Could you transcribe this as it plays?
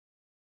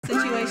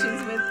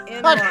issues with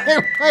in-laws. Okay,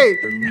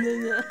 wait.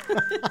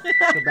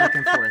 Go back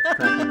and forth.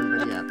 Crack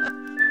everybody up.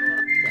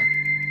 Okay.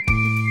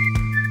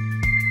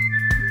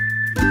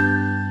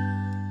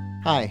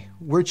 Hi,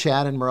 we're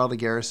Chad and Marelda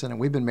Garrison, and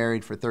we've been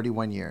married for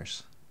 31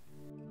 years.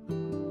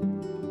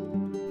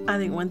 I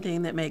think one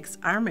thing that makes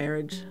our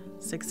marriage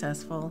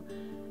successful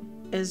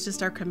is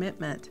just our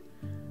commitment.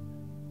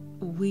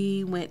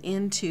 We went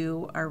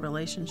into our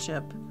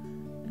relationship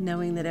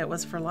knowing that it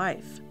was for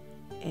life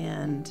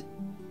and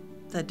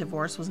that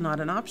divorce was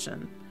not an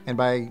option. And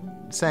by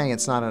saying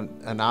it's not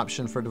an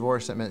option for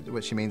divorce,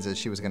 what she means is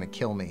she was going to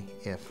kill me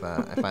if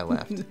I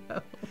left.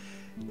 No.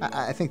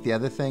 I think the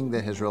other thing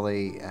that has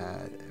really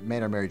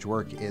made our marriage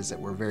work is that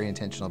we're very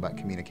intentional about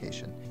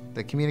communication.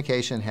 The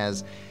communication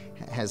has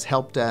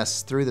helped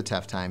us through the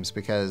tough times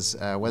because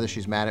whether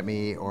she's mad at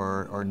me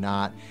or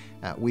not,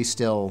 we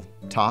still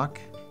talk.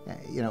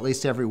 At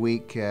least every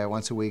week,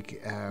 once a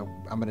week,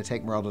 I'm going to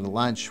take Marelda to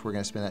lunch. We're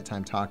going to spend that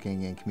time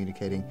talking and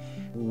communicating.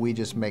 We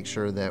just make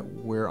sure that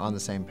we're on the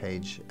same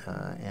page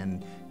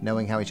and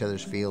knowing how each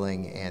other's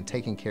feeling and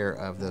taking care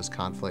of those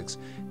conflicts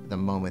the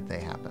moment they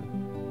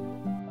happen.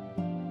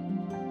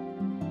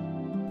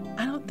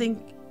 I don't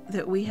think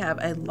that we have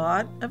a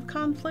lot of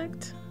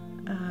conflict.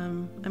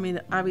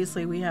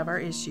 Obviously we have our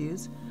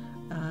issues.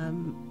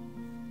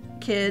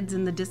 Kids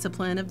and the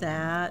discipline of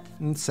that.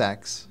 And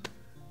sex.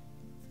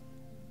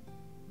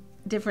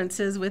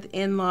 Differences with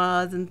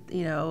in-laws and,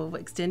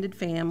 extended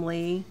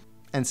family.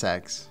 And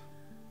sex.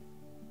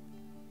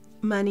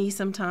 Money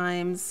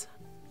sometimes.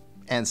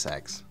 And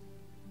sex.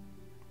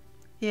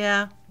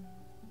 Yeah.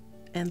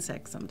 And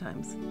sex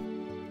sometimes.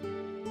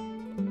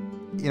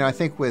 I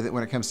think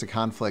when it comes to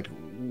conflict,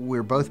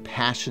 we're both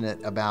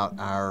passionate about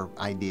our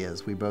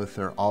ideas. We both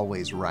are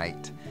always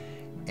right.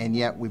 And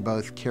yet we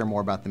both care more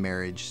about the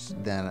marriage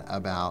than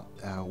about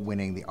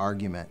winning the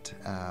argument.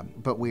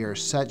 But we are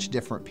such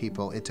different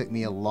people. It took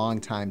me a long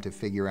time to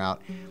figure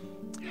out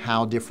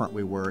how different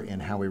we were in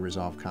how we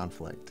resolve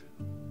conflict.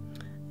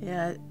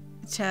 Yeah,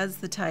 Chad's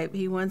the type,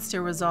 he wants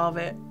to resolve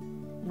it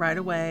right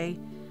away.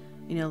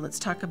 Let's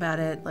talk about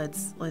it.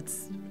 Let's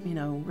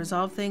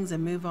resolve things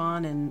and move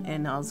on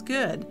and all's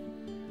good.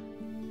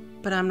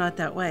 But I'm not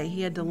that way.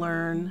 He had to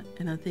learn,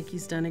 and I think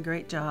he's done a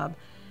great job,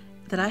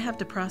 that I have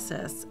to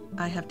process.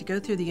 I have to go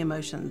through the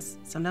emotions.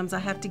 Sometimes I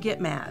have to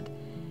get mad.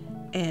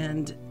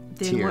 And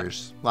then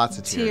tears. Lots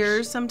of tears.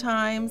 Tears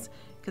sometimes,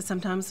 because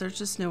sometimes there's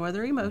just no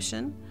other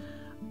emotion.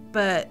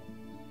 But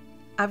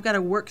I've got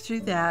to work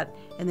through that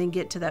and then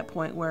get to that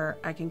point where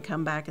I can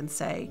come back and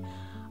say,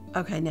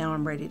 okay, now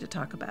I'm ready to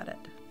talk about it.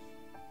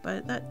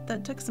 But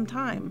that took some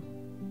time.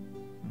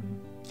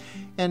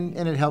 And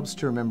it helps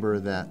to remember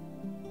that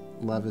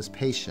love is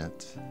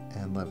patient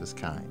and love is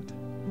kind.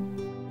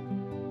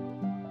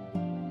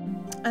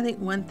 I think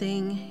one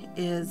thing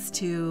is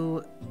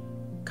to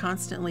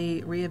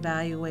constantly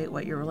reevaluate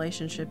what your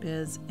relationship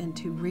is and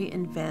to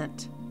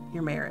reinvent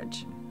your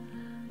marriage.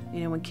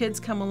 When kids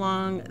come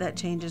along, that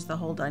changes the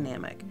whole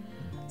dynamic.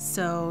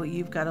 So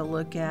you've got to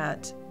look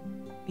at,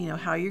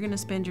 how you're going to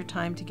spend your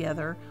time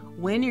together,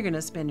 when you're going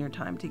to spend your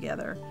time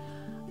together.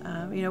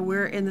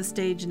 We're in the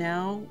stage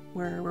now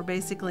where we're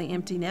basically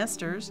empty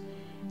nesters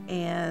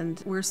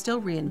and we're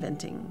still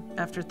reinventing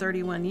after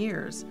 31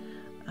 years.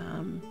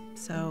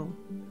 So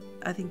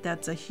I think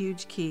that's a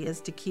huge key, is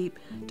to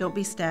don't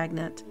be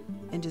stagnant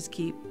and just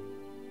keep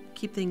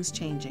things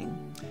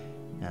changing.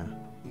 Yeah.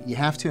 You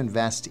have to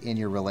invest in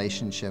your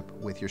relationship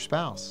with your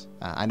spouse.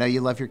 I know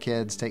you love your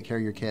kids, take care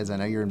of your kids. I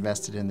know you're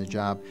invested in the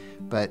job,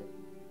 but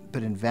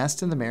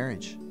invest in the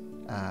marriage.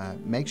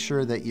 Make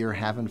sure that you're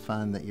having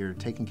fun, that you're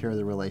taking care of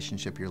the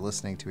relationship, you're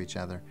listening to each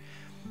other.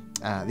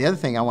 The other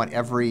thing I want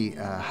every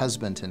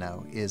husband to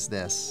know is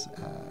this.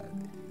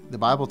 The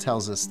Bible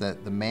tells us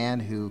that the man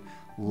who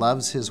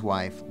loves his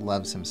wife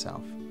loves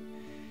himself.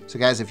 So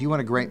guys, if you want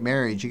a great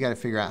marriage, you got to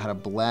figure out how to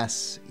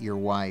bless your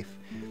wife,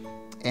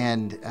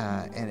 and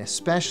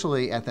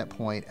especially at that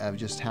point of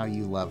just how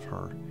you love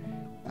her.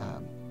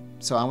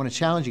 So I want to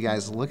challenge you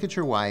guys, look at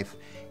your wife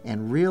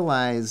and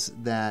realize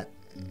that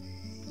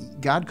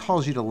God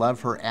calls you to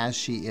love her as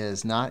she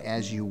is, not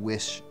as you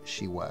wish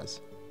she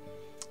was.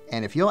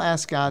 And if you'll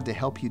ask God to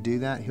help you do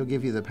that, He'll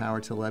give you the power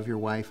to love your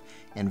wife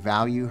and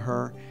value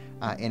her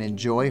and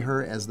enjoy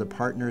her as the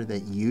partner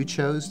that you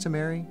chose to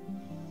marry,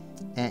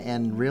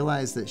 and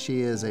realize that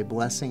she is a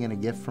blessing and a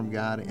gift from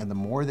God. And the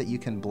more that you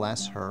can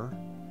bless her,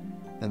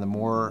 then the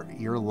more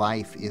your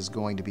life is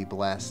going to be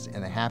blessed,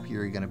 and the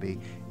happier you're going to be,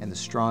 and the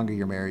stronger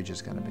your marriage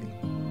is going to be.